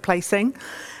person they're replacing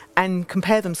and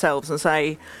compare themselves and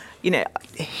say,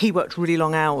 he worked really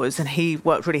long hours and he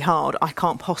worked really hard. I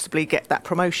can't possibly get that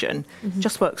promotion. Mm-hmm.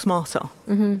 Just work smarter.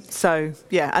 Mm-hmm. So,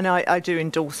 yeah, and I do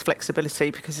endorse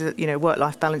flexibility because,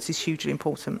 work-life balance is hugely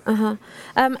important. Uh-huh.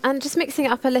 And just mixing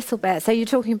it up a little bit. So you're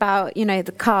talking about,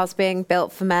 the cars being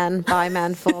built for men, by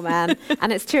men, for men.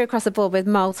 And it's true across the board with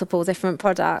multiple different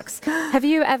products. Have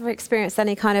you ever experienced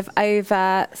any kind of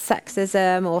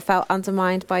over-sexism or felt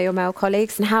undermined by your male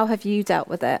colleagues? And how have you dealt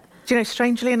with it?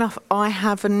 Strangely enough, I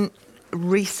haven't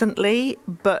recently,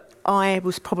 but I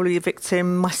was probably a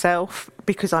victim myself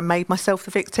because I made myself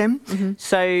the victim.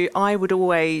 So I would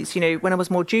always, when I was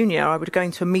more junior, I would go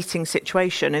into a meeting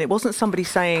situation and it wasn't somebody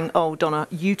saying, oh, Donna,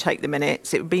 you take the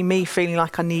minutes. It would be me feeling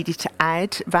like I needed to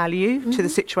add value to the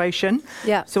situation.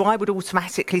 Yeah. So I would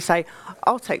automatically say,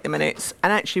 I'll take the minutes.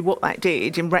 And actually what that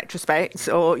did in retrospect,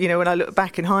 or, when I look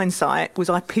back in hindsight, was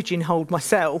I pigeonholed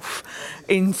myself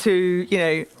into,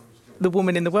 the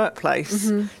woman in the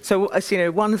workplace. So, as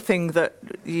one thing that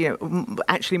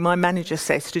actually my manager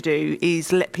says to do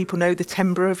is let people know the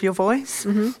timbre of your voice.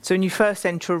 So when you first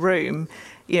enter a room,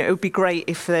 it would be great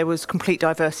if there was complete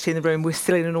diversity in the room. We're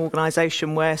still in an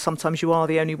organisation where sometimes you are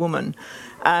the only woman.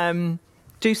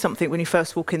 Do something when you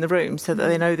first walk in the room so that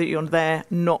they know that you're there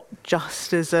not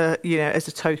just as a as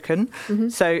a token.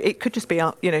 So it could just be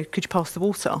could you pass the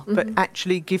water, but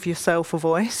actually give yourself a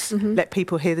voice. Let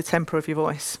people hear the temper of your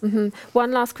voice.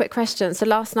 One last quick question. So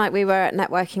last night we were at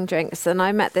networking drinks and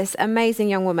I met this amazing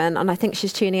young woman, and I think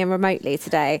she's tuning in remotely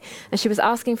today, and she was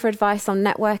asking for advice on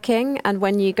networking and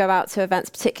when you go out to events,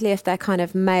 particularly if they're kind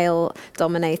of male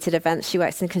dominated events. She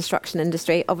works in the construction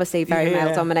industry, obviously very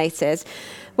male dominated.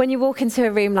 When you walk into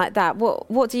a room like that,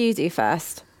 what do you do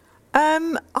first?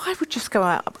 I would just go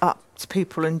up to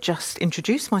people and just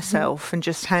introduce myself and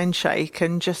just handshake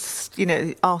and just,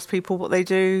 ask people what they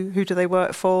do, who do they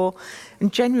work for.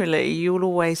 And generally, you'll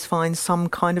always find some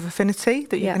kind of affinity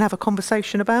that you can have a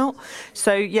conversation about.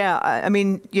 So,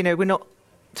 we're not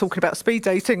talking about speed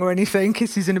dating or anything.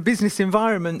 This is in a business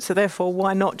environment. So therefore,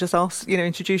 why not just ask,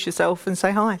 introduce yourself and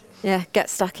say hi? Yeah, get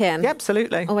stuck in. Yeah,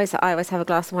 absolutely. I always have a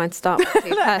glass of wine to start with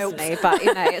personally, but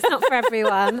it's not for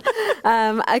everyone.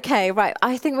 Okay, right.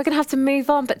 I think we're going to have to move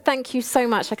on, but thank you so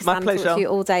much. I could stand and talk to you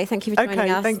all day. Thank you for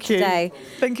joining us today.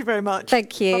 Thank you very much.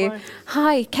 Thank you. Bye-bye.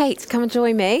 Hi, Kate, come and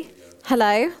join me.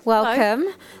 Hello, welcome.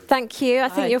 Hello. Thank you. I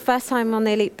think your first time on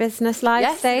the Elite Business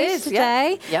Live stage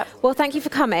today. Yep. Well, thank you for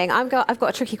coming. I've got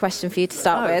a tricky question for you to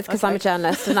start with because I'm a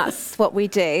journalist and that's what we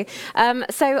do.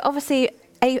 So obviously,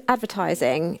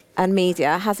 advertising and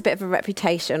media has a bit of a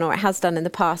reputation, or it has done in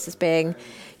the past, as being,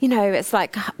 it's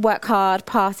like work hard,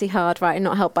 party hard, right, and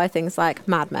not helped by things like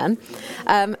Mad Men.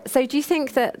 So do you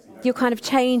think that you're kind of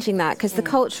changing that? Because the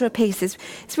cultural piece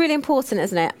it's really important,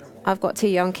 isn't it? I've got 2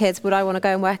 young kids. Would I want to go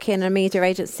and work in a media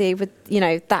agency with,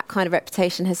 that kind of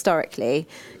reputation historically?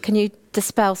 Can you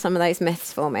dispel some of those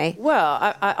myths for me?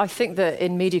 Well, I think that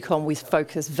in MediaCom we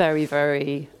focus very,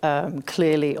 very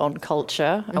clearly on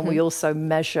culture, and we also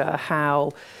measure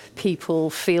how people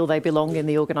feel they belong in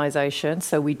the organisation.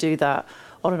 So we do that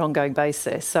on an ongoing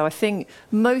basis. So I think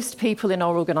most people in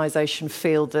our organisation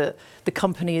feel that the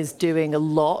company is doing a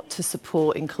lot to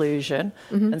support inclusion,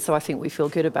 and so I think we feel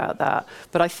good about that.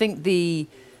 But I think the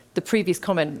previous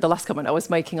comment, the last comment I was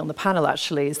making on the panel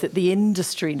actually, is that the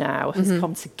industry now has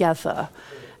come together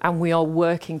and we are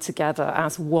working together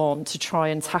as one to try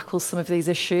and tackle some of these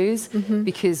issues,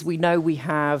 because we know we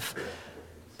have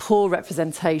poor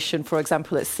representation, for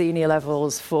example, at senior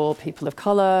levels for people of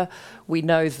colour. We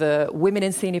know that women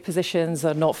in senior positions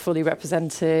are not fully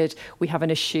represented. We have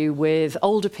an issue with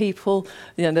older people.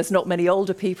 There's not many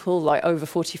older people, like over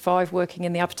 45, working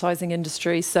in the advertising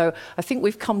industry. So I think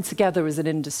we've come together as an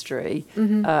industry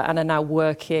and are now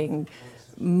working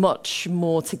much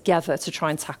more together to try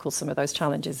and tackle some of those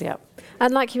challenges. Yeah.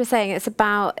 And like you were saying, it's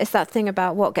that thing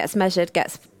about what gets measured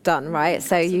gets done, right?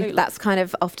 So that's kind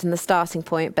of often the starting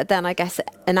point. But then I guess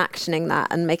in actioning that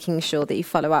and making sure that you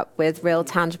follow up with real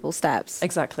tangible steps.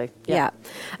 Exactly. Yeah.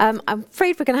 I'm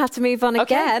afraid we're going to have to move on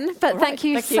again. But thank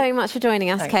you so much for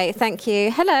joining us, Thanks. Kate. Thank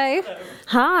you. Hello.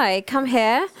 Hi. Come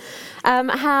here.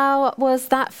 How was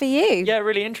that for you? Yeah,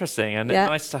 really interesting, and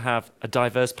nice to have a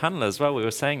diverse panel as well. We were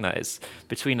saying that it's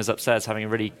between us upstairs having a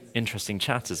really interesting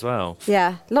chat as well.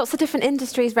 Yeah, lots of different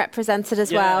industries represented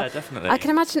as well. Yeah, definitely. I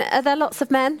can imagine, are there lots of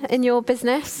men in your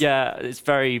business? Yeah, it's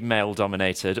very male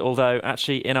dominated, although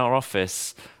actually in our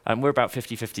office we're about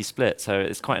 50-50 split, so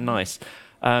it's quite nice.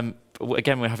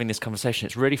 Again, we're having this conversation.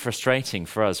 It's really frustrating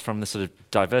for us from the sort of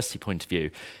diversity point of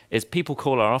view, is people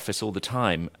call our office all the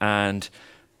time, and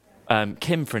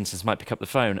Kim, for instance, might pick up the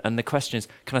phone and the question is,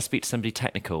 can I speak to somebody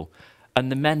technical? And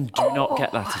the men do not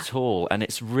get that at all. And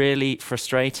it's really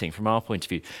frustrating from our point of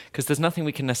view, because there's nothing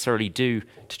we can necessarily do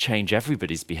to change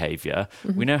everybody's behaviour.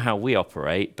 We know how we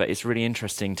operate, but it's really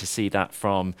interesting to see that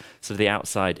from sort of the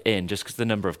outside in, just because the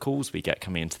number of calls we get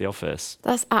coming into the office.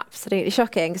 That's absolutely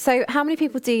shocking. So how many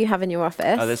people do you have in your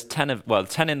office? There's 10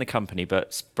 in the company,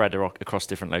 but spread across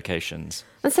different locations.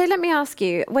 And so let me ask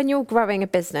you, when you're growing a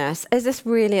business, is this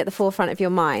really at the forefront of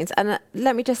your mind? And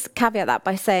let me just caveat that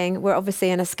by saying we're obviously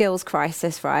in a skills crisis.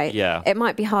 crisis, right? Yeah. It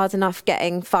might be hard enough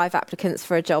getting 5 applicants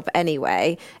for a job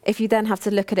anyway. If you then have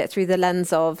to look at it through the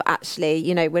lens of actually,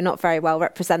 you know, we're not very well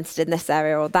represented in this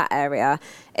area or that area,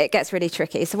 it gets really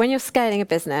tricky. So when you're scaling a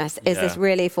business, is this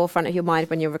really forefront of your mind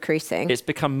when you're recruiting? It's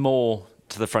become more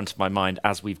to the front of my mind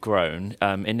as we've grown.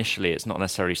 Initially, it's not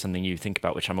necessarily something you think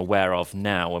about, which I'm aware of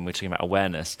now when we're talking about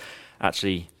awareness,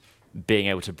 actually being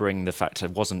able to bring the fact I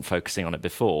wasn't focusing on it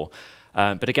before.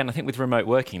 But again, I think with remote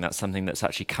working, that's something that's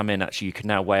actually come in. Actually, you can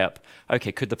now weigh up,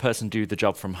 okay, could the person do the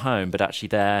job from home, but actually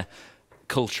their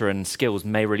culture and skills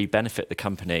may really benefit the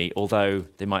company, although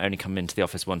they might only come into the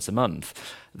office once a month.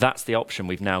 That's the option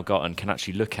we've now got and can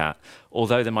actually look at.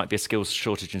 Although there might be a skills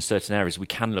shortage in certain areas, we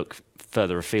can look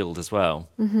further afield as well.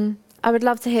 Mm-hmm. I would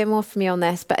love to hear more from you on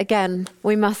this, but again,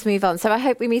 we must move on. So I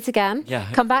hope we meet again. Yeah.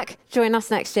 Come back, join us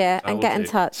next year, and get in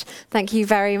touch. Thank you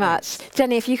very much.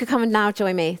 Jenny, if you could come and now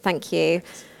join me. Thank you.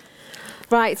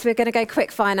 Right, so we're going to go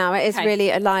quick fire now. It is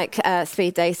really like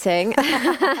speed dating.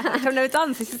 I've never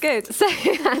done, so this is good. So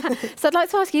I'd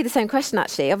like to ask you the same question,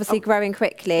 actually. Obviously, growing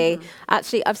quickly.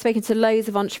 Actually, I've spoken to loads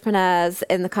of entrepreneurs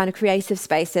in the kind of creative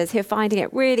spaces who are finding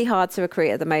it really hard to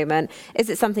recruit at the moment. Is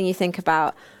it something you think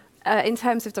about? In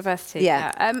terms of diversity,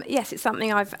 yes, it's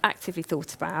something I've actively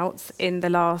thought about in the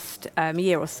last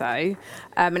year or so,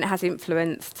 and it has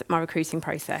influenced my recruiting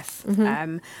process.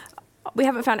 We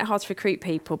haven't found it hard to recruit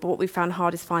people, but what we've found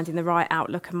hard is finding the right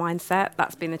outlook and mindset.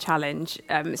 That's been the challenge.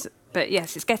 But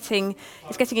yes, it's getting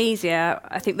easier.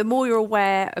 I think the more you're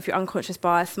aware of your unconscious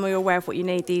bias, the more you're aware of what you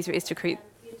need, the easier it is to recruit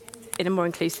in a more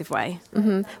inclusive way.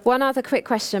 One other quick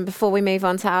question before we move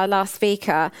on to our last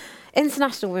speaker.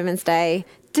 International Women's Day.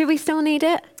 Do we still need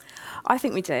it? I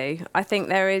think we do. I think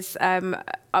there is.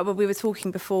 We were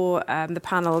talking before the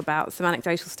panel about some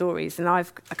anecdotal stories, and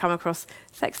I've come across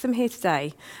sexism here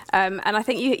today. And I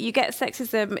think you get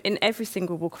sexism in every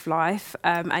single walk of life,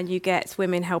 and you get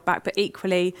women held back. But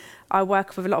equally, I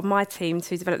work with a lot of my team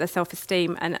to develop their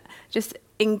self-esteem and just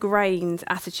ingrained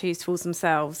attitudes towards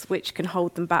themselves, which can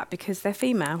hold them back because they're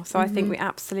female. So I think we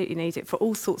absolutely need it for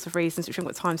all sorts of reasons, which we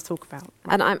haven't got time to talk about.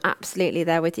 And I'm absolutely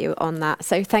there with you on that.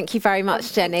 So thank you very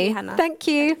much, Jenny. Thank you, Hannah. Thank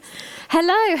you.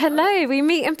 Hello. We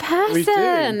meet in person. We do.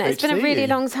 It's been a really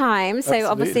long time. So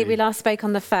obviously we last spoke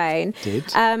on the phone.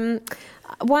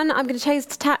 One, I'm going to change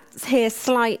tack here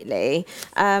slightly.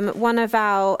 One of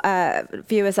our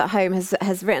viewers at home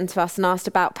has written to us and asked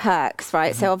about perks,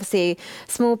 right? So obviously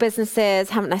small businesses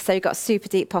haven't necessarily got super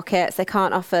deep pockets. They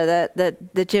can't offer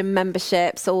the gym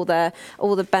memberships, all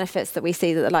the benefits that we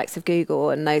see that the likes of Google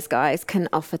and those guys can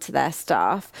offer to their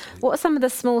staff. What are some of the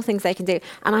small things they can do?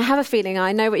 And I have a feeling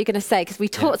I know what you're going to say because we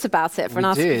talked about it for an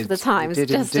article for the Times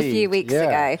just a few weeks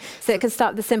ago. So it can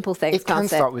start with the simple things, It can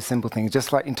start with simple things,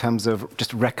 just like in terms of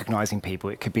just recognising people.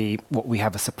 It could be what we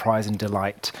have a surprise and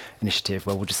delight initiative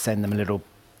where we'll just send them a little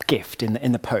gift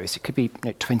in the post. It could be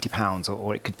 £20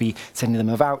 or it could be sending them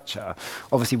a voucher.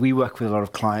 Obviously, we work with a lot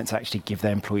of clients to actually give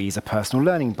their employees a personal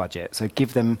learning budget. So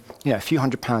give them a few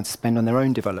 £100s to spend on their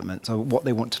own development, so what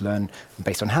they want to learn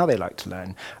based on how they like to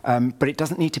learn. But it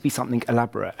doesn't need to be something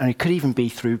elaborate. And it could even be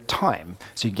through time.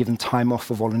 So you give them time off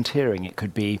for volunteering. It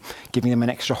could be giving them an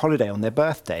extra holiday on their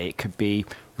birthday. It could be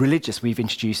religious. We've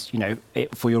introduced,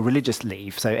 it for your religious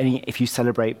leave. So if you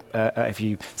celebrate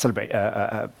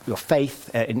your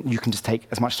faith, you can just take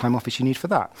as much time off as you need for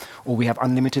that. Or we have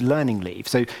unlimited learning leave.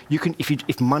 So you can,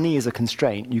 if money is a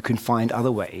constraint, you can find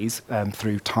other ways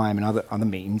through time and other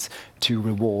means to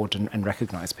reward and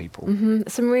recognise people.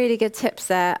 Some really good tips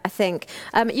there, I think.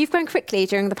 You've grown quickly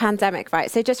during the pandemic,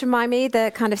 right? So just remind me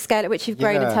the kind of scale at which you've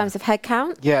grown in terms of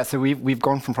headcount. Yeah, so we've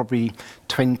gone from probably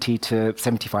 20 to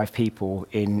 75 people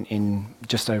in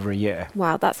just over a year.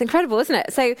 Wow, that's incredible, isn't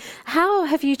it? So how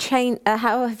have you trained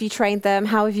them?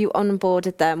 How have you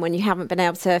onboarded them when you haven't been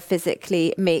able to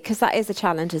physically meet? Because that is a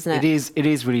challenge, isn't it? It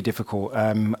is really difficult.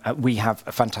 We have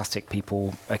a fantastic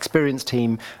people experience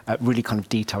team, really kind of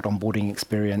detailed onboarding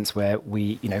experience where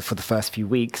we, for the first few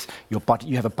weeks, you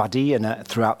have a buddy, and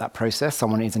throughout that process,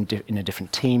 someone is in a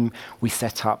different team. We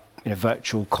set up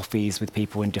virtual coffees with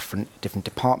people in different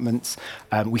departments.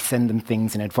 We send them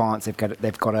things in advance. They've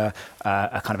got a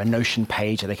kind of a Notion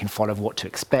page where they can follow what to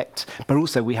expect. But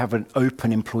also we have an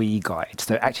open employee guide.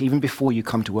 So actually, even before you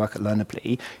come to work at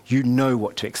Learnably, you know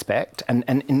what to expect, and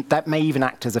that may even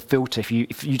act as a filter if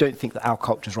you don't think that our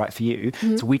culture is right for you.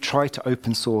 So we try to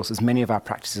open source as many of our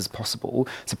practices as possible,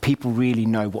 so people really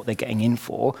know what they're getting in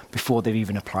for before they've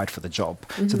even applied for the job.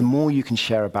 So the more you can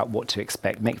share about what to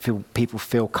expect, make people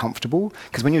feel comfortable comfortable.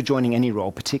 Because when you're joining any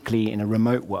role, particularly in a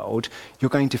remote world, you're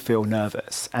going to feel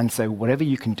nervous. And so whatever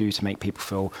you can do to make people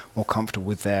feel more comfortable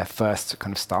with their first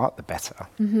kind of start, the better.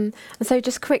 Mm-hmm. And so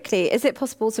just quickly, is it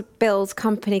possible to build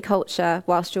company culture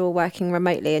whilst you're working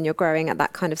remotely and you're growing at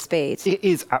that kind of speed? It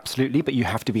is, absolutely, but you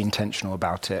have to be intentional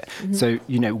about it. So,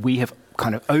 we have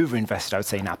kind of over-invested, I would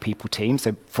say, in our people team.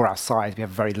 So for our size, we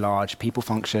have a very large people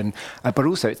function, but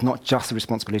also it's not just the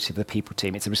responsibility of the people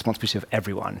team, it's the responsibility of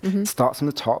everyone. It starts from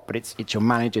the top, but it's your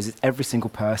managers, it's every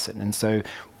single person. And so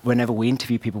whenever we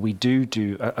interview people, we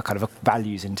do a kind of a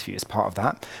values interview as part of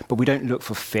that, but we don't look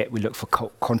for fit, we look for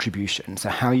contribution. So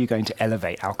how are you going to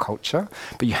elevate our culture?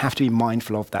 But you have to be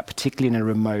mindful of that, particularly in a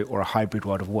remote or a hybrid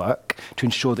world of work, to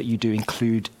ensure that you do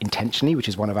include intentionally, which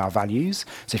is one of our values.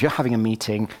 So if you're having a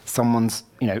meeting, someone's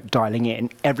dialing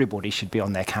in, everybody should be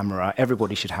on their camera,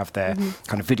 everybody should have their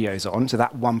kind of videos on, so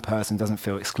that one person doesn't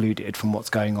feel excluded from what's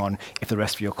going on if the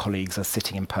rest of your colleagues are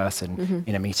sitting in person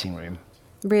in a meeting room.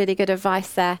 Really good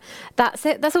advice there. That's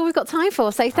it. That's all we've got time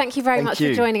for. So thank you very much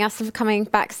for joining us and for coming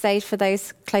backstage for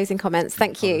those closing comments.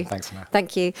 Thank you. Thanks, Anna.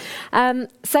 Thank you.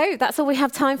 So that's all we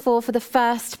have time for the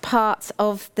first part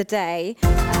of the day.